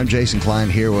Radio. I'm Jason Klein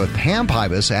here with Pam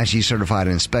Pybus, ASHI Certified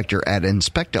Inspector at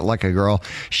Inspect It Like a Girl.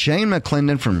 Shane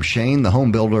McClendon from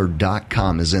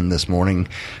ShaneTheHomebuilder.com is in this morning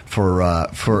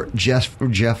for Jeff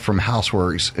from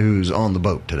Houseworks, who's on the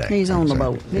boat today. He's on the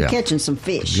boat. He's catching some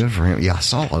fish. Good for him. Yeah, I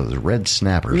saw those red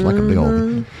snappers like a big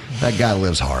old... That guy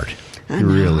lives hard. He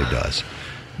really does.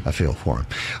 I feel for him.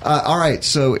 All right,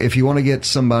 so if you want to get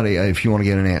if you want to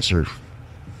get an answer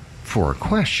for a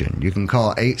question, you can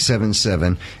call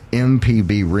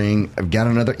 877-MPB-RING. I've got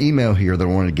another email here that I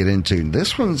want to get into.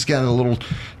 This one's gets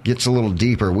a little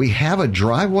deeper. We have a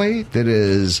driveway that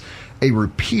is a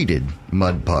repeated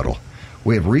mud puddle.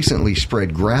 We have recently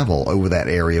spread gravel over that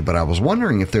area, but I was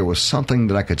wondering if there was something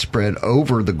that I could spread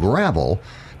over the gravel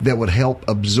that would help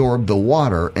absorb the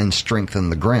water and strengthen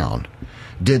the ground.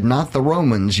 Did not the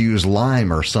Romans use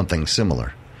lime or something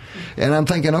similar? And I'm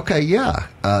thinking, okay,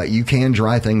 you can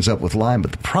dry things up with lime,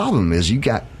 but the problem is you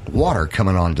got water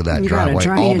coming onto that You got a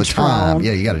driveway all the drainage time. problem.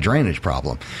 Yeah, you got a drainage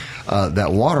problem.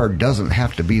 That water doesn't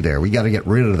have to be there. We got to get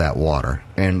rid of that water,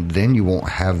 and then you won't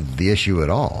have the issue at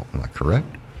all. Am I correct?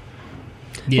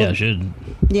 Yeah, it should.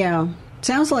 Yeah.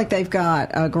 Sounds like they've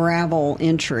got a gravel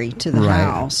entry to the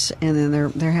house, and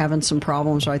then they're having some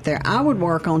problems right there. I would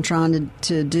work on trying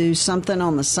to do something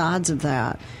on the sides of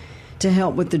that to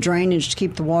help with the drainage to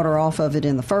keep the water off of it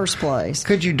in the first place.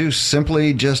 Could you do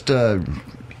simply just a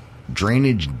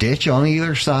drainage ditch on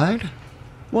either side?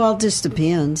 Well, it just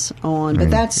depends on, but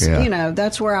that's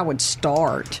that's where I would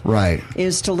start. Right.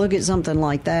 Is to look at something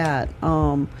like that.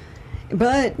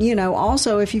 But,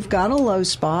 also if you've got a low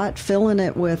spot, filling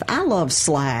it with, I love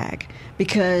slag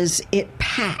because it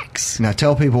packs. Now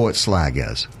tell people what slag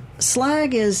is.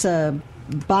 Slag is a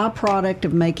byproduct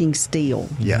of making steel.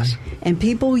 Yes. And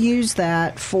people use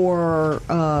that for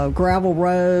gravel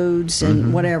roads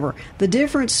and whatever. The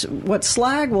difference, what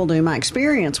slag will do, my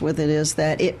experience with it is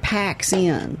that it packs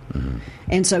in.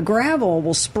 And so gravel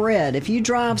will spread. If you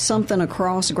drive something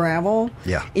across gravel,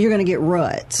 you're going to get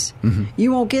ruts.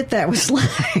 You won't get that with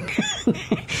slag.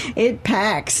 It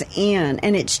packs in,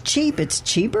 and it's cheap. It's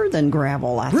cheaper than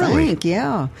gravel, I think.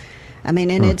 Yeah. I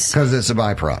mean, and it's... Because it's a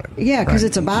byproduct. Yeah, because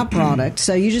it's a byproduct.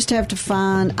 So you just have to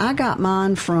find... I got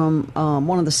mine from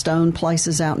one of the stone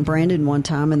places out in Brandon one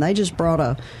time, and they just brought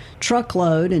a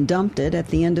truckload and dumped it at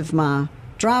the end of my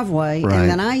driveway. Right. And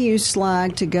then I used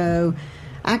slag to go...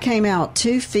 I came out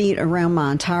 2 feet around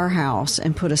my entire house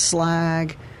and put a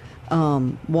slag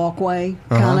walkway,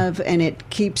 kind of, and it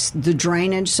keeps the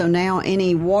drainage. So now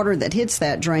any water that hits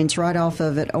that drains right off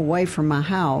of it away from my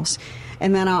house.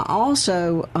 And then I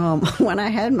also, when I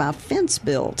had my fence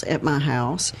built at my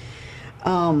house,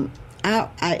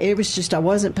 it was just I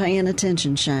wasn't paying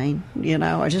attention, Shane.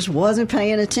 I just wasn't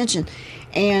paying attention.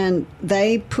 And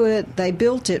they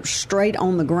built it straight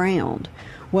on the ground.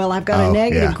 Well, I've got a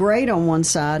negative grade on one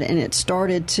side, and it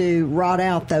started to rot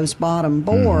out those bottom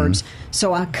boards.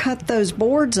 So I cut those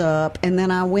boards up, and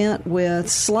then I went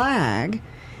with slag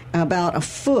about a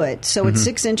foot. So it's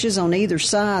 6 inches on either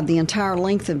side, the entire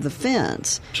length of the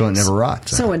fence. So it never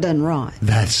rots. So it doesn't rot.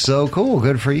 That's so cool.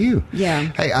 Good for you. Yeah.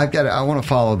 Hey, I want to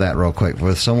follow that real quick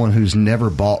with someone who's never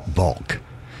bought bulk.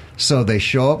 So they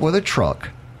show up with a truck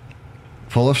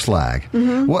full of slag.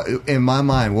 What, in my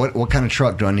mind, what kind of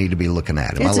truck do I need to be looking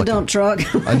at? It's a dump truck.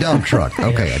 A dump truck.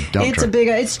 Okay, a dump truck.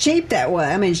 It's cheap that way.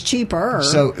 I mean, it's cheaper.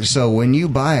 So when you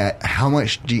buy it, how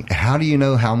do you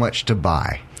know how much to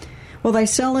buy? Well, they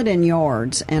sell it in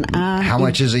yards, and How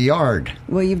much is a yard?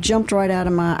 Well, you've jumped right out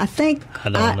of my... I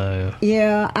don't know.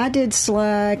 Yeah, I did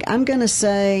slag. I'm going to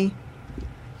say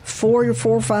 4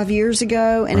 or 5 years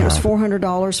ago, and it was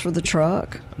 $400 for the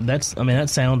truck. That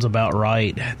sounds about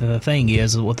right. The thing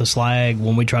is, with the slag,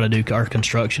 when we try to do our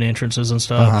construction entrances and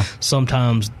stuff,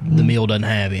 sometimes the mill doesn't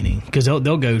have any because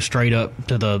they'll go straight up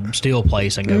to the steel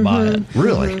place and go buy it.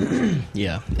 Really?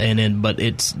 Yeah, but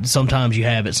it's sometimes you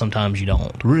have it, sometimes you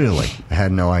don't. Really? I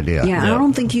had no idea. Yeah, I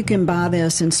don't think you can buy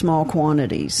this in small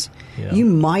quantities. Yeah. You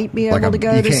might be able to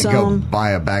go to some. You can't go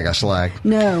buy a bag of slag.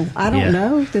 No, I don't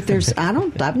know that there's.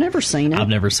 I've never seen it. I've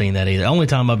never seen that either. The only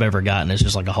time I've ever gotten is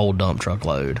just like a whole dump truck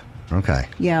load. Okay.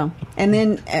 Yeah, and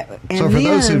then so for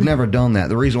those who've never done that,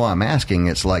 the reason why I'm asking,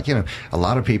 it's like a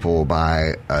lot of people will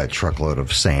buy a truckload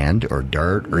of sand or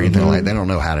dirt or anything like that. They don't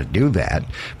know how to do that,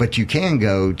 but you can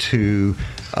go to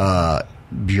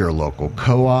your local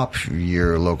co-op,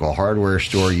 your local hardware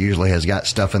store usually has got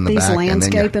stuff in the back. These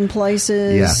landscaping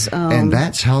places. Yeah, and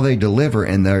that's how they deliver.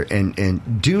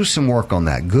 And do some work on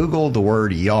that. Google the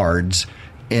word yards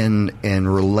in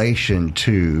relation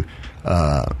to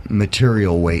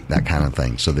material weight, that kind of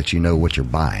thing, so that you know what you're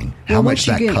buying, how much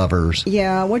that covers.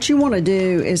 Yeah, what you want to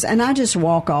do is, and I just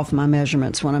walk off my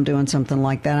measurements when I'm doing something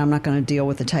like that. I'm not going to deal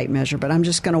with the tape measure, but I'm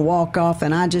just going to walk off,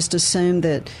 and I just assume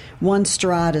that one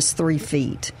stride is 3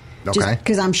 feet. Okay.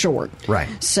 Because I'm short. Right.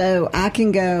 So I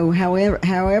can go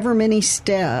however many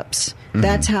steps.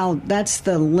 That's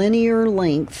the linear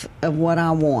length of what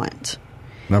I want.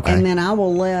 Okay. And then I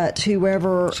will let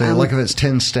whoever. So like if it's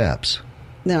 10 steps.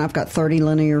 Then I've got 30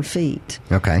 linear feet.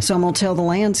 Okay. So I'm going to tell the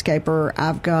landscaper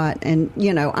I've got, and,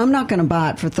 I'm not going to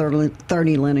buy it for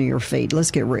 30 linear feet.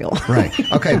 Let's get real. Right.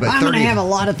 Okay, but I'm going to have a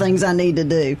lot of things I need to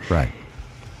do. Right.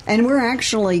 And we're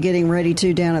actually getting ready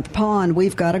to, down at the pond,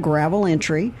 we've got a gravel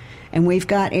entry, and we've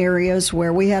got areas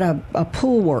where we had a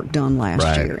pool work done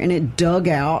last year, and it dug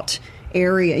out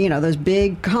area, you know, those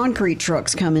big concrete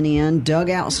trucks coming in, dug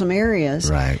out some areas.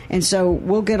 Right. And so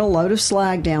we'll get a load of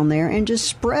slag down there and just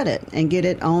spread it and get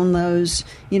it on those,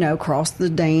 you know, across the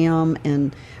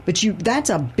dam. But that's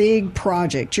a big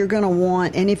project you're going to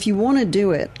want. And if you want to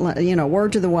do it, you know,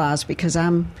 word to the wise, because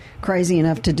I'm crazy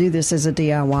enough to do this as a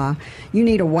DIY, you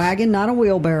need a wagon, not a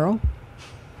wheelbarrow.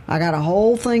 I got a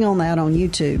whole thing on that on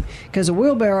YouTube, because a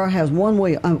wheelbarrow has one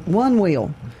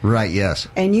wheel. Right, yes.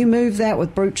 And you move that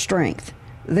with brute strength.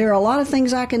 There are a lot of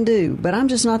things I can do, but I'm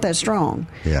just not that strong.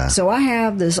 Yeah. So I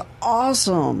have this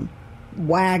awesome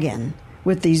wagon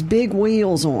with these big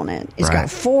wheels on it. It's got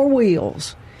 4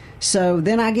 wheels. So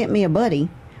then I get me a buddy.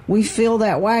 We fill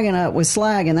that wagon up with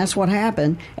slag, and that's what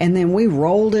happened. And then we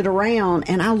rolled it around,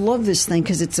 and I love this thing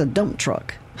because it's a dump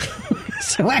truck.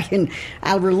 So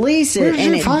I release it,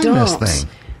 and it dumps. This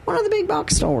thing? One of the big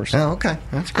box stores. Oh, okay.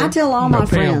 That's good. I tell all my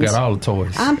friends. Pam got all the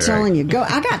toys. I'm telling you, go.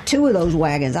 I got 2 of those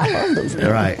wagons. I love those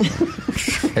wagons.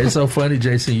 Right. It's so funny,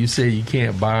 Jason. You said you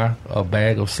can't buy a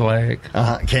bag of slag.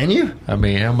 Can you? I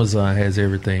mean, Amazon has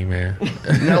everything, man.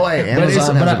 No way.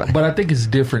 Amazon but I think it's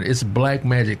different. It's Black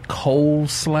Magic coal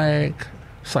slag.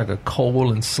 It's like a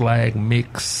coal and slag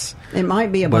mix. It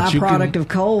might be a byproduct of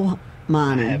coal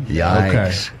mining.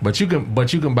 Yikes. Okay. But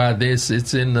you can buy this.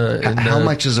 It's in the. How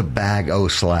much is a bag o'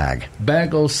 slag?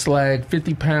 Bag o' slag,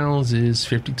 50 pounds is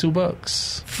 $52.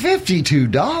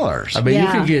 $52. I mean, you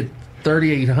can get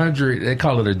 3,800. They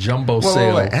call it a jumbo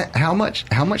sale. Wait. How much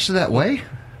does that weigh?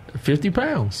 50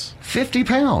 pounds. 50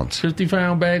 pounds.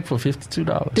 50-pound bag for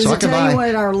 $52. Does it tell you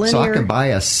what our linear? So I can buy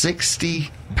a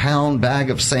 60-pound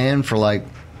bag of sand for like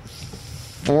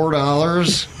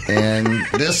 $4, and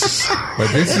this.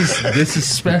 But this is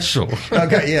special.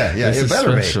 Okay, yeah, it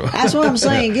better special. be. That's what I'm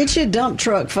saying. Get you a dump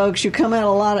truck, folks. You come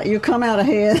out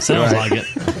ahead. Sounds like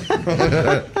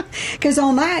it. Because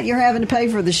on that, you're having to pay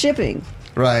for the shipping.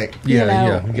 Right.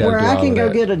 Yeah. You where I can go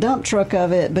that. get a dump truck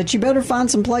of it, but you better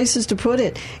find some places to put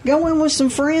it. Go in with some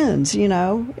friends, you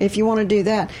know, if you want to do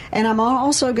that. And I'm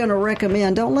also going to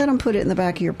recommend, don't let them put it in the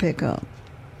back of your pickup.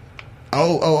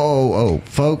 Oh,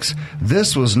 folks,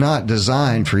 this was not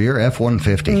designed for your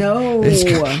F-150. No.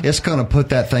 It's going to put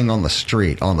that thing on the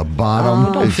street, on the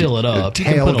bottom. Don't fill it up. The You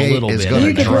can put a little tailgate is bit. going to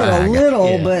You can drag. put a little,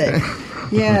 Yeah. but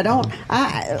yeah, don't.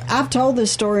 I've told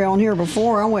this story on here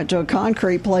before. I went to a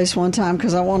concrete place one time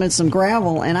because I wanted some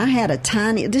gravel, and I had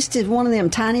this is one of them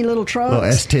tiny little trucks. Little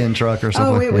S10 truck or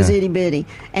something. Oh, it was itty bitty,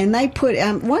 and they put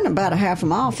wasn't about a half a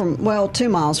mile 2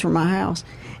 miles from my house.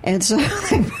 And so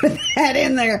they put that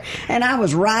in there, and I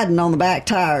was riding on the back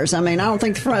tires. I mean, I don't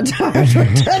think the front tires were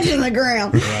touching the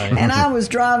ground. Right. And I was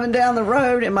driving down the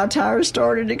road, and my tires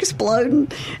started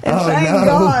exploding. And thank no.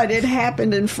 God it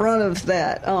happened in front of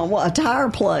that, a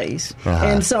tire place. Uh-huh.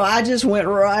 And so I just went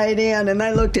right in, and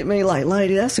they looked at me like,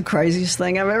 lady, that's the craziest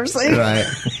thing I've ever seen. Right.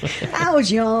 I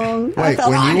was young. I Wait,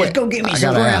 thought, when you let's went, go get me I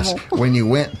some gotta gravel. ask, when you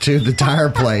went to the tire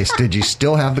place, did you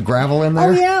still have the gravel in there?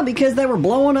 Oh, yeah, because they were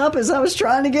blowing up as I was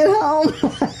trying to get home.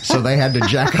 So they had to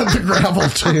jack up the gravel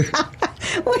too.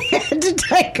 We had to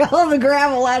take all the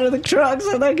gravel out of the truck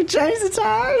so they could change the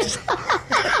tires.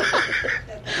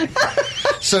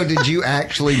 So did you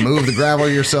actually move the gravel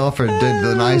yourself, or did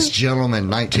the nice gentleman,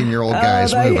 19-year-old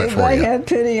guys move it for they you? had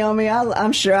pity on me.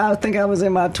 I'm sure. I think I was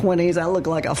in my 20s. I looked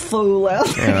like a fool out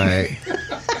there. All right.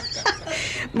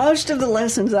 Most of the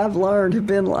lessons I've learned have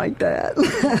been like that.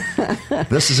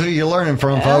 This is who you're learning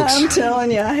from, folks. I'm telling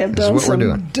you, I have This is done what we're some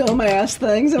doing. dumbass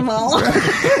things in my life.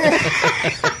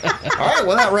 All right,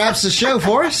 well, that wraps the show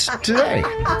for us today.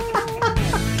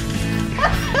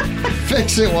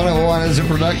 Fix It 101 is a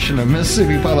production of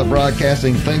Mississippi Public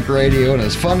Broadcasting Think Radio and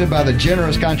is funded by the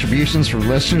generous contributions from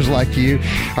listeners like you.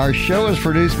 Our show is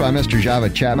produced by Mr. Java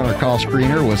Chapman. Our call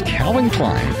screener was Calvin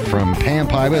Klein. From Pam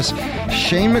Pybus,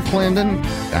 Shane McClendon,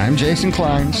 I'm Jason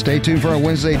Klein. Stay tuned for our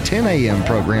Wednesday 10 a.m.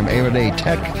 program, Everyday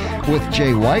Tech with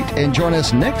Jay White. And join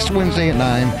us next Wednesday at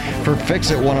 9 for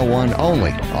Fix It 101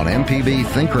 only on MPB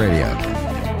Think Radio.